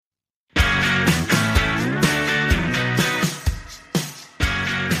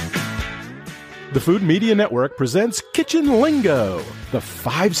The Food Media Network presents Kitchen Lingo, the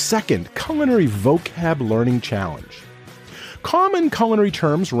 5-second culinary vocab learning challenge. Common culinary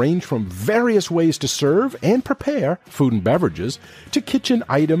terms range from various ways to serve and prepare food and beverages, to kitchen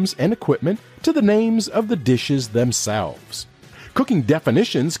items and equipment, to the names of the dishes themselves. Cooking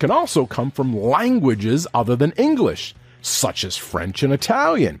definitions can also come from languages other than English, such as French and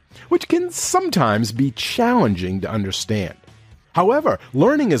Italian, which can sometimes be challenging to understand. However,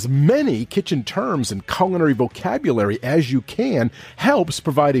 learning as many kitchen terms and culinary vocabulary as you can helps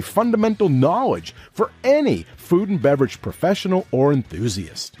provide a fundamental knowledge for any food and beverage professional or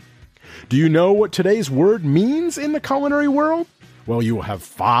enthusiast. Do you know what today's word means in the culinary world? Well, you will have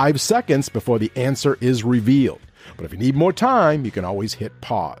 5 seconds before the answer is revealed. But if you need more time, you can always hit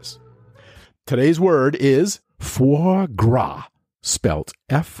pause. Today's word is foie gras, spelt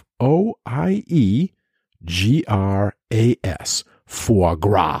F-O-I-E G-R-A-S, foie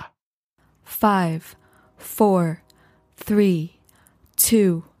gras. 5, 4, 3,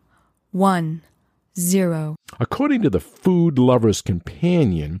 2, 1, 0. According to the Food Lover's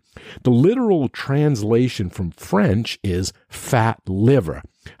Companion, the literal translation from French is fat liver.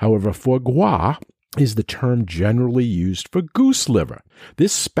 However, foie gras is the term generally used for goose liver.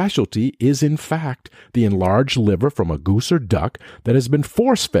 This specialty is, in fact, the enlarged liver from a goose or duck that has been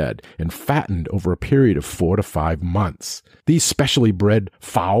force-fed and fattened over a period of 4 to 5 months. These specially bred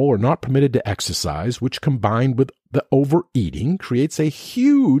fowl are not permitted to exercise, which combined with the overeating creates a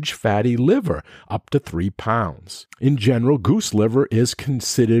huge fatty liver, up to 3 pounds. In general, goose liver is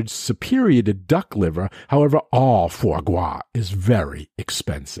considered superior to duck liver. However, all foie gras is very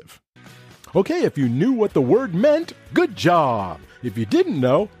expensive. Okay, if you knew what the word meant, good job. If you didn't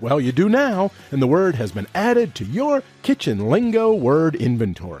know, well, you do now, and the word has been added to your Kitchen Lingo word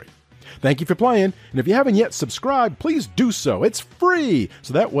inventory. Thank you for playing, and if you haven't yet subscribed, please do so. It's free,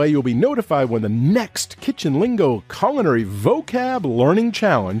 so that way you'll be notified when the next Kitchen Lingo Culinary Vocab Learning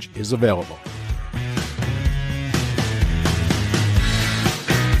Challenge is available.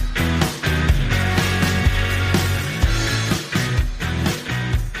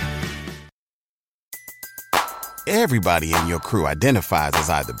 Everybody in your crew identifies as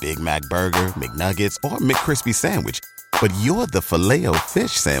either Big Mac Burger, McNuggets, or McCrispy Sandwich. But you're the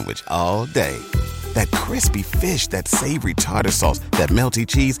Filet-O-Fish Sandwich all day. That crispy fish, that savory tartar sauce, that melty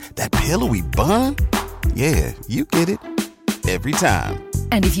cheese, that pillowy bun. Yeah, you get it. Every time.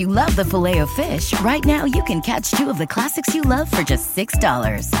 And if you love the Filet-O-Fish, right now you can catch 2 of the classics you love for just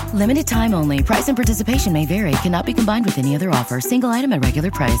 $6. Limited time only. Price and participation may vary. Cannot be combined with any other offer. Single item at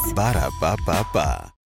regular price. Ba-da-ba-ba-ba.